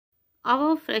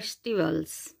our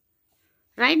festivals.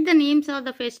 Write the names of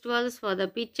the festivals for the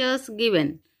pictures given.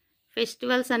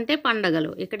 Festivals అంటే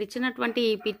పండగలు. ఇక్కడ ఇచ్చినటువంటి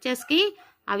ఈ పిక్చర్స్కి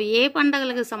అవి ఏ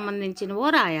పండగలకు సంబంధించినవో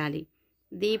రాయాలి.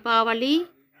 Deepavali,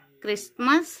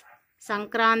 Christmas,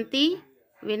 Sankranti,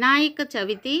 Vinayaka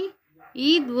Chavithi,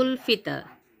 Eid ul Fitr.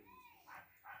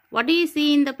 What do you see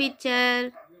in the picture?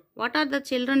 What are the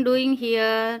children doing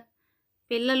here?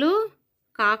 పిల్లలు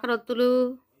కాకరొత్తులు,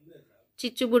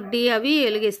 చిచ్చుబుడ్డి అవి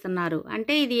వెలిగిస్తున్నారు.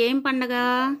 అంటే ఇది ఏం పండగ?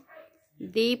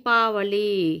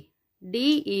 Deepavali.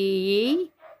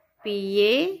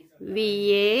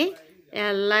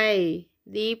 DEEPAVALI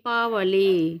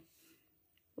Deepavali.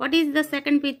 What is the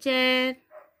second picture?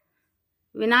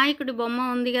 వినాయకుడి బొమ్మ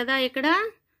ఉంది కదా ఇక్కడ.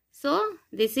 So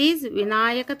this is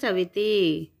Vinayaka Chavithi.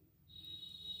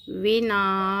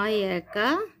 Vinayaka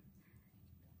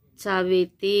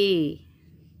Chavithi.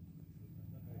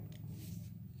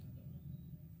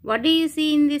 What do you see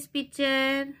in this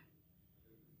picture?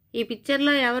 ఈ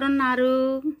పిక్చర్లో ఎవరున్నారు?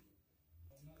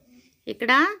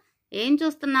 ఇక్కడ ఏం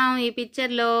చూస్తున్నాం ఈ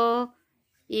పిక్చర్లో?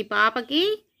 ఈ పాపకి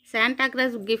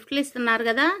శాంటాక్లాస్ గిఫ్ట్లు ఇస్తున్నారు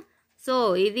కదా. సో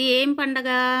ఇది ఏం పండగ?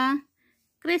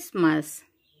 Christmas.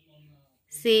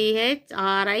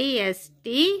 CHRISTMAS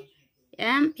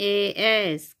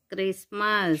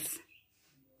Christmas.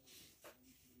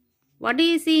 What do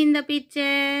you see in the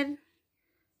picture?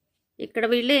 ఇక్కడ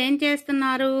వీళ్ళు ఏం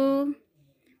చేస్తున్నారు?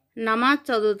 నమాజ్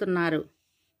చదువుతున్నారు.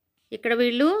 ఇక్కడ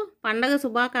వీళ్ళు పండగ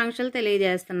శుభాకాంక్షలు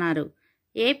తెలియజేస్తున్నారు.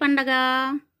 ఏ పండగ?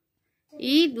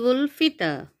 Eid ul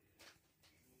Fitr.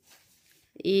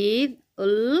 Eid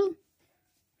ul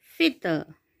Fitr.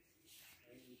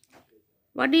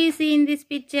 What do you see in this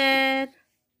picture?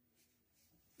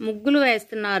 ముగ్గులు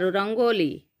వేస్తున్నారు,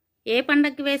 రంగోలీ. ఏ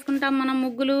పండగకి వేసుకుంటాం మనం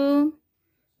ముగ్గులు?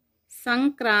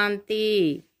 Sankranti.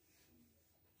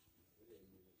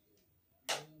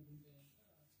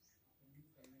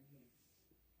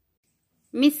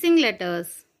 Missing letters.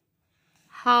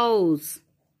 House.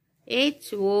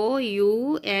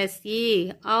 HOUSE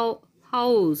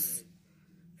house.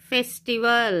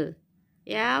 Festival.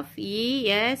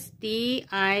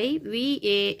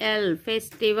 FESTIVAL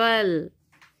festival.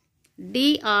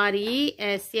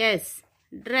 DRESS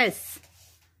dress.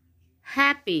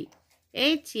 Happy.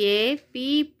 HAPPY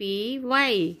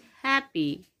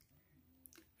happy.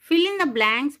 Fill in the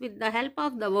blanks with the help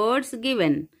of the words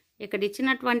given. ఇక్కడ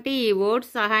ఇచ్చినటువంటి ఈ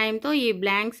words సహాయంతో ఈ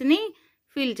బ్లాంక్స్ని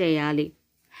ఫిల్ చేయాలి.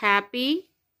 Happy,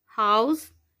 house,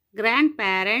 grand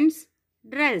parents,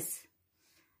 dress.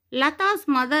 Latha's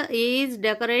mother is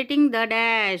decorating the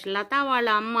dash. లత వాళ్ళ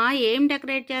అమ్మ ఏం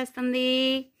decorate చేస్తుంది?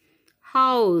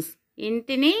 హౌస్,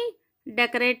 ఇంటిని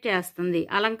డెకరేట్ చేస్తుంది,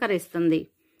 అలంకరిస్తుంది.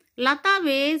 లత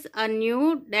వేస్ అ న్యూ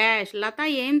డాష్. లత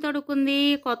ఏం తొడుక్కుంది?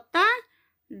 కొత్త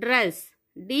dress.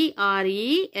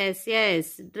 DRESS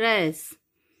dress.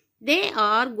 They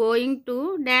are going to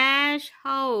dash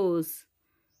house.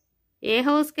 ఏ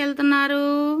హౌస్కి వెళ్తున్నారు?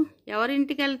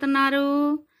 ఎవరింటికి వెళ్తున్నారు?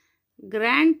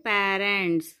 గ్రాండ్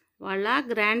పేరెంట్స్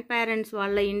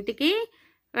వాళ్ళ ఇంటికి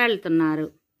వెళ్తున్నారు.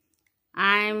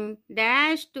 I'm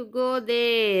dash to go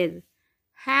there.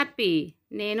 Happy.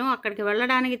 నేను అక్కడికి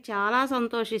వెళ్ళడానికి చాలా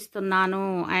సంతోషిస్తున్నాను.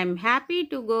 I'm happy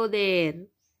to go there.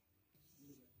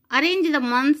 Arrange the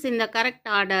months in the correct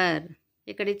order.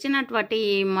 ఇక్కడ ఇచ్చినటువంటి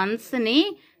ఈ మంత్స్ని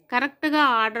కరెక్ట్గా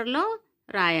ఆర్డర్లో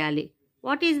రాయాలి.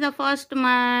 What is the first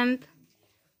month?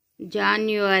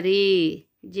 January.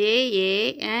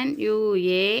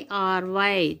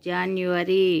 JANUARY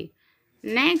January.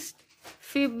 Next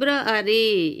February.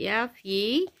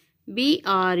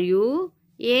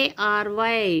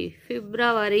 FEBRUARY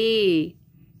February.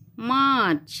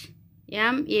 March.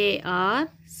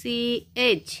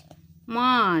 MARCH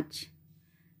March.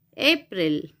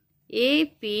 April.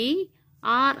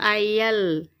 APRIL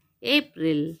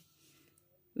April.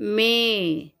 May.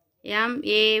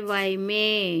 MAY May.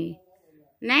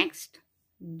 Next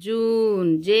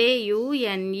June.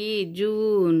 JUNE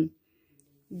June.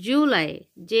 July.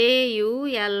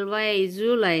 JULY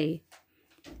July.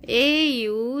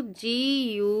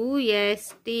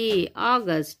 AUGUST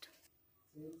August.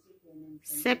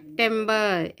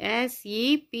 September.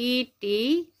 SEPTEMBER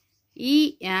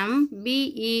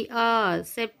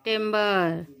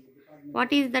September. What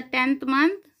is the 10th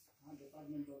month?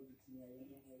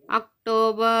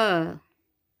 October.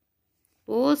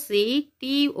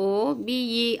 OCTOBER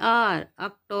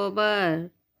October.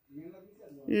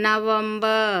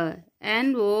 November.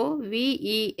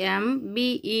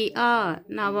 NOVEMBER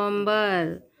November.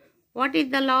 What is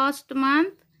the last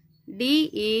month?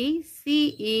 DECEMBER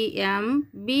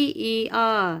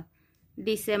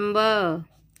December.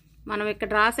 మనం ఇక్కడ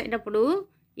రాసేటప్పుడు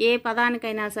ఏ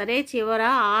పదానికైనా సరే చివర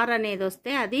are అనేది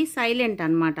వస్తే అది silent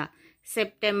అన్నమాట.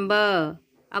 September,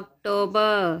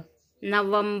 October,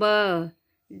 November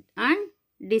and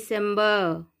December.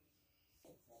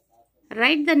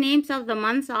 Right the names of the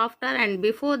months after and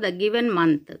before the given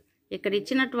month. ఇక్కడ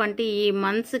ఇచ్చినటువంటి ఈ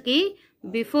మంత్స్కి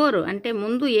బిఫోర్ అంటే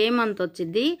ముందు ఏ మంత్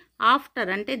వచ్చింది, ఆఫ్టర్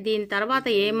అంటే దీని తర్వాత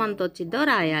ఏ మంత్ వచ్చిందో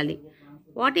రాయాలి.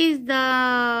 What is the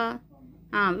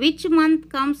which month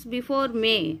comes before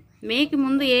మే. మేకి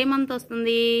ముందు ఏ మంత్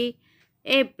వస్తుంది,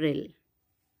 April.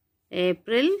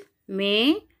 April, May.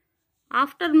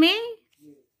 After May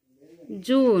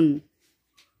June,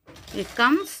 it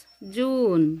comes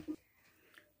June.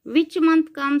 Which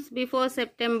month comes before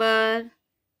September,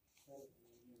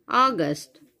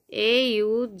 August.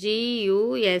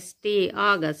 AUGUST,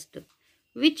 August.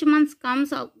 Which month comes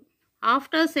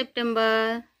after September,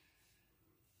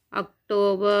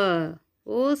 October.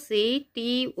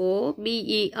 OCTOBER,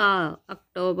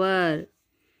 October.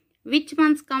 Which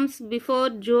month comes before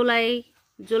July?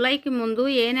 July కి ముందు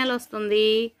ఏ నెల వస్తుంది,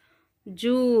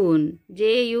 June.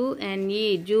 JUNE,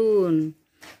 June.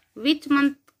 Which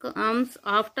month comes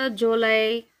after July?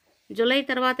 July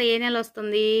తర్వాత ఏ నెల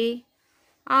వస్తుంది,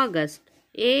 August.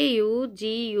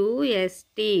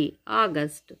 AUGUST,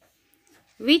 August.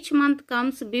 Which month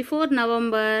comes before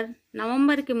November?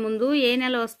 నవంబర్కి ముందు ఏ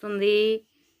నెల వస్తుంది,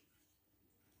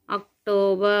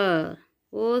 October.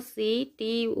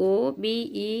 OCTOBER,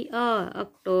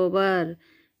 October.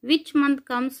 Which month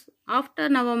comes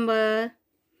after November,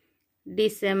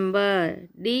 December.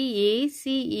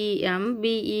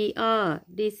 DECEMBER,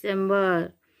 December.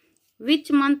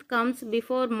 Which month comes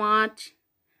before March,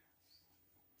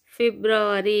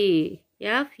 February.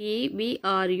 FEBRUARY,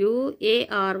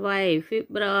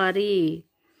 February.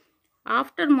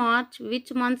 After March, which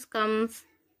month comes,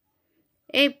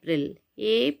 April.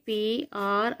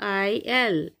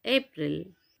 APRIL, April.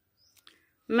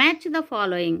 Match the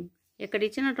following. ఇక్కడ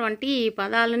ఇచ్చినటువంటి ఈ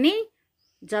పదాలని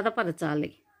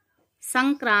జతపరచాలి.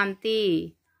 సంక్రాంతి.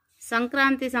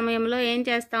 సంక్రాంతి సమయంలో ఏం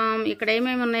చేస్తాం, ఇక్కడ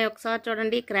ఏమేమి ఉన్నాయో ఒకసారి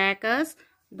చూడండి. క్రాకర్స్,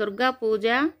 దుర్గా పూజ,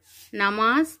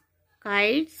 నమాజ్,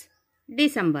 కైట్స్,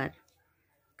 డిసెంబర్.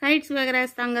 కైట్స్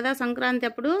ఎగరేస్తాం కదా సంక్రాంతి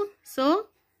అప్పుడు. So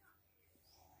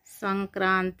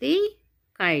Sankranti,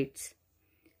 kites.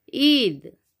 ఈద్.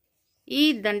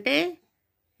 ఈద్ అంటే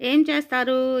ఏం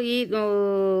చేస్తారు, ఈద్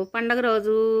పండగ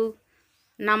రోజు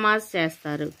నమాజ్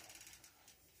చేస్తారు.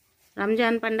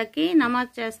 రంజాన్ పండగకి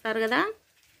నమాజ్ చేస్తారు కదా.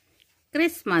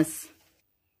 క్రిస్మస్.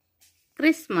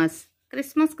 క్రిస్మస్.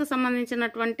 క్రిస్మస్కు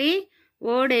సంబంధించినటువంటి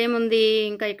వర్డ్ ఏముంది,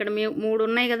 ఇంకా ఇక్కడ మూడు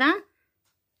ఉన్నాయి కదా.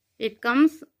 It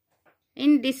comes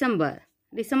in December.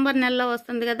 December నెలలో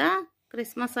వస్తుంది కదా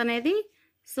క్రిస్మస్ అనేది.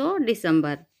 So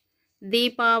December.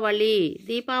 దీపావళి.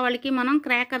 దీపావళికి మనం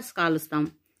crackers కాలుస్తాం.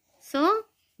 So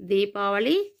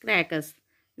Deepavali, crackers.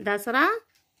 Dasara,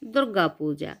 Durga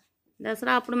పూజ.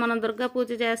 దసరా అప్పుడు మనం దుర్గా పూజ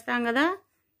చేస్తాం కదా.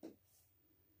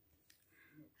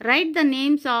 Right the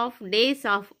names of days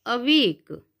of a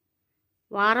week.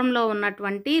 వారంలో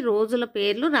ఉన్నటువంటి రోజుల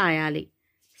పేర్లు రాయాలి.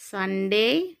 Sunday,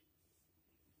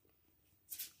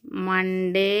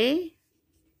 Monday,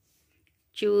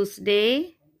 Tuesday,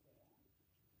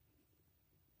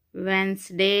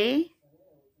 Wednesday.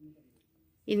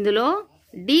 ఇందులో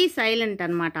డి సైలెంట్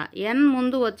అన్నమాట. ఎన్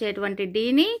ముందు వచ్చేటువంటి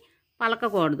డీని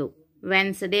పలకకూడదు.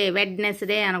 వెన్స్డే,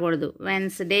 వెడ్నెస్డే అనకూడదు.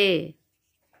 Wednesday.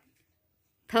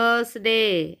 Thursday,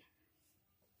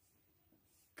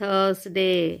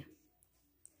 Thursday.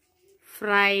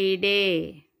 Friday,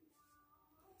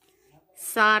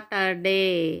 Saturday.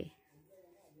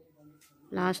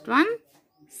 Last one,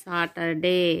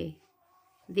 Saturday.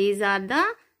 These are the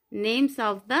names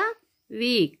of the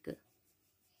week.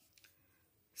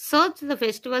 Search the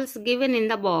festivals given in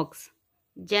the box.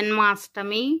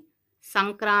 Janmashtami,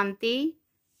 Sankranti,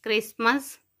 Christmas,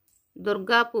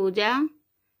 Durga Puja,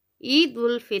 Eid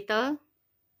ul Fitr,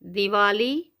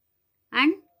 Diwali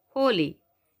and Holi.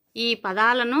 ఈ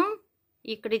పదాలను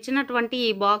ఇక్కడ ఇచ్చినటువంటి ఈ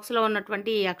బాక్స్లో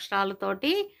ఉన్నటువంటి ఈ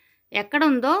అక్షరాలతోటి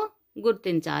ఎక్కడుందో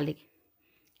గుర్తించాలి.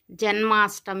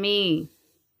 Janmashtami,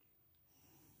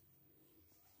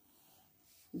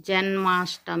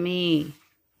 Janmashtami.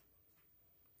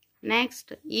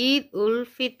 Next Eid ul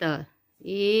Fitr,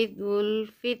 Eid ul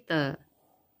Fitr.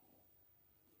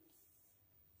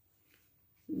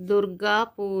 Durga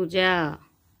puja,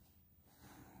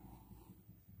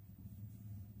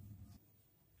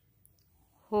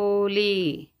 Holi,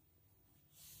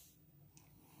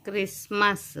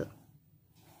 Christmas,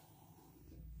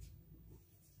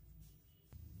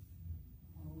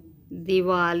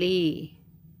 Diwali,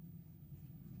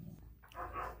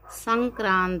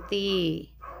 Sankranti,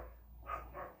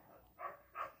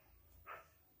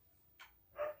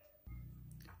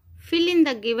 in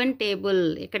the given table.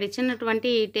 ఇక్కడ ఇచ్చినటువంటి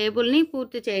ఈ టేబుల్ని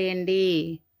పూర్తి చేయండి.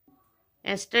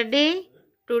 Yesterday,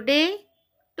 today,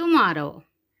 tomorrow.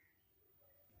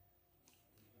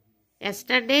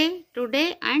 Yesterday, today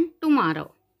and tomorrow.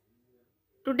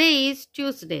 Today is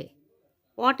Tuesday.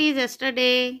 What is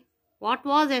yesterday? What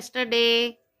was yesterday?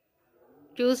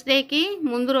 ట్యూస్డేకి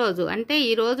ముందు రోజు అంటే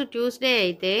ఈరోజు ట్యూస్డే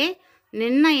అయితే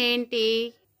నిన్న ఏంటి?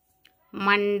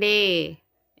 Monday.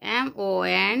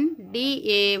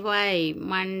 MONDAY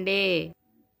Monday.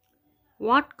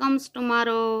 What comes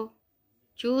tomorrow?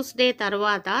 Tuesday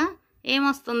తర్వాత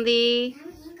ఏమొస్తుంది?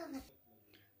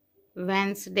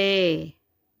 Wednesday.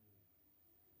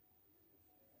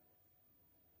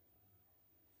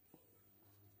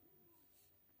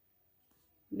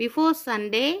 Before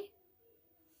Sunday.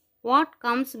 What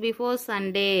comes before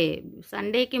Sunday?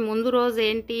 సండేకి ముందు రోజు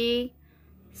ఏంటి?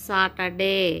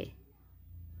 సాటర్డే.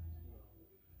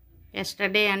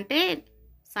 ఎస్టర్డే అంటే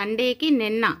సండేకి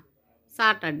నిన్న,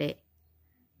 Saturday.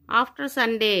 After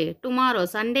Sunday, tomorrow.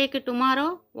 సండేకి tomorrow.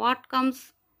 What comes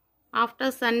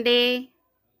after Sunday?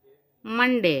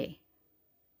 Monday.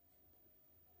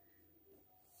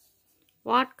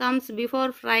 What comes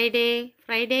before Friday?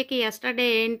 ఫ్రైడేకి yesterday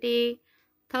ఏంటి?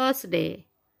 Thursday.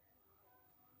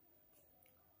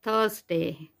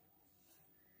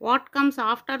 What comes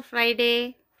after Friday?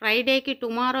 ఫ్రైడేకి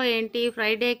tomorrow ఏంటి?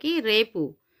 ఫ్రైడేకి రేపు,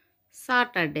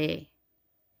 సాటర్డే.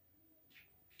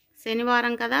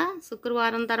 శనివారం కదా,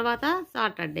 శుక్రవారం తర్వాత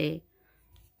Saturday.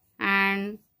 And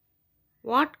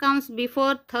what comes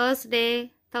before Thursday?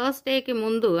 థర్స్డేకి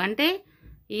ముందు అంటే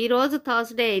ఈరోజు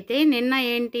థర్స్డే అయితే నిన్న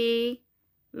ఏంటి?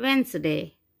 వెన్స్డే.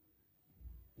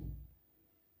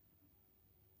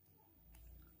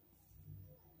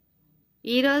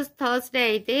 ఈరోజు థర్స్డే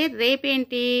అయితే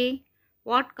రేపేంటి?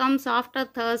 What comes after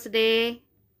Thursday?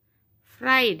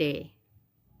 Friday.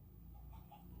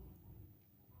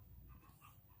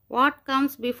 What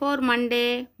comes before Monday?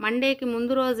 మండేకి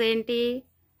ముందు రోజు ఏంటి?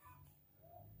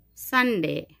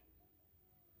 Sunday.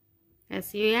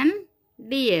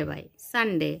 SUNDAY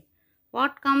Sunday.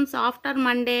 What comes after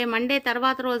Monday? Monday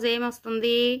తర్వాత రోజు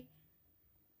ఏమొస్తుంది?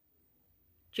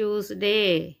 Tuesday.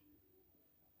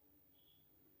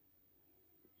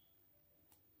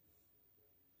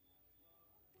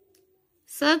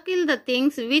 Circle the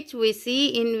things which we see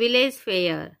in village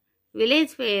fair.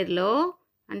 Village ఫెయిర్లో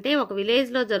అంటే ఒక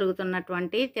విలేజ్లో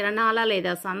జరుగుతున్నటువంటి తిరణాల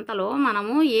లేదా సంతలో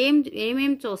మనము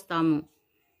ఏమేం చూస్తాము?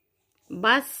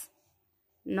 బస్,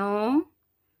 నో,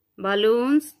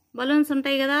 బలూన్స్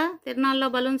ఉంటాయి కదా, తిరణాల్లో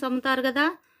బలూన్స్ అమ్ముతారు కదా.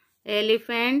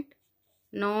 Elephant,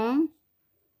 no.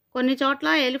 కొన్ని చోట్ల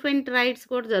ఎలిఫెంట్ రైడ్స్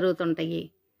కూడా జరుగుతుంటాయి.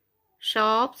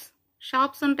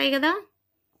 షాప్స్ ఉంటాయి కదా.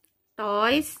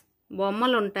 టాయ్స్,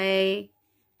 బొమ్మలు ఉంటాయి.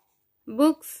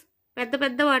 బుక్స్ పెద్ద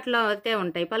పెద్ద వాటిలో అయితే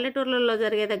ఉంటాయి. పల్లెటూర్లలో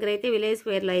జరిగే దగ్గర అయితే విలేజ్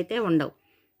ఫెయిర్లో అయితే ఉండవు.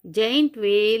 జైంట్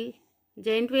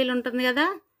వీల్ ఉంటుంది కదా.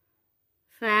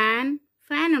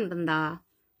 ఫ్యాన్ ఉంటుందా?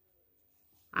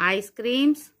 ఐస్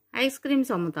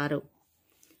క్రీమ్స్ అమ్ముతారు.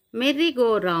 మెర్రీ గో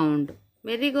రౌండ్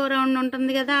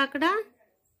ఉంటుంది కదా అక్కడ.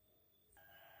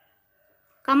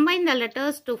 Combine the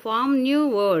letters to form new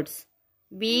words.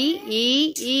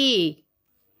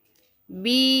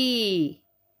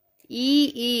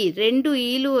 BEE. రెండు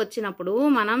ఈలు వచ్చినప్పుడు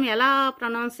మనం ఎలా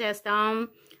ప్రొనౌన్స్ చేస్తాం?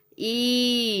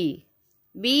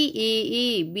 BEE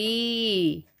be.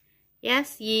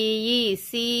 SEE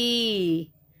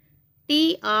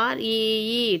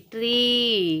TREE tree.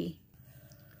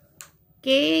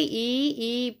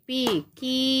 KEEP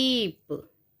keep.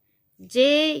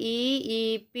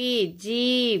 JEEP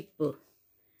jeep.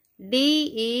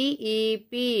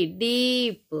 DEEP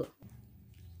deep.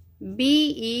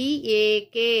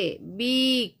 BEAK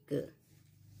బీక్.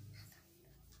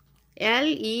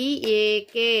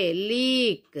 LEAK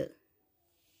leak.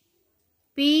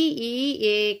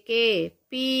 PEAK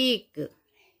peak.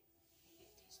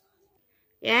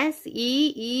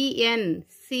 SEEN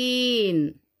scene.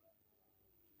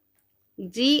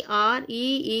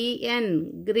 GREEN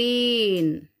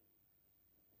green.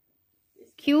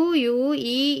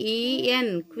 QUEEN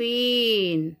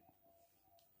queen.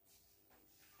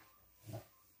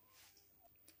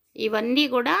 ఇవన్నీ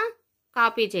కూడా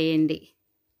copy చేయండి.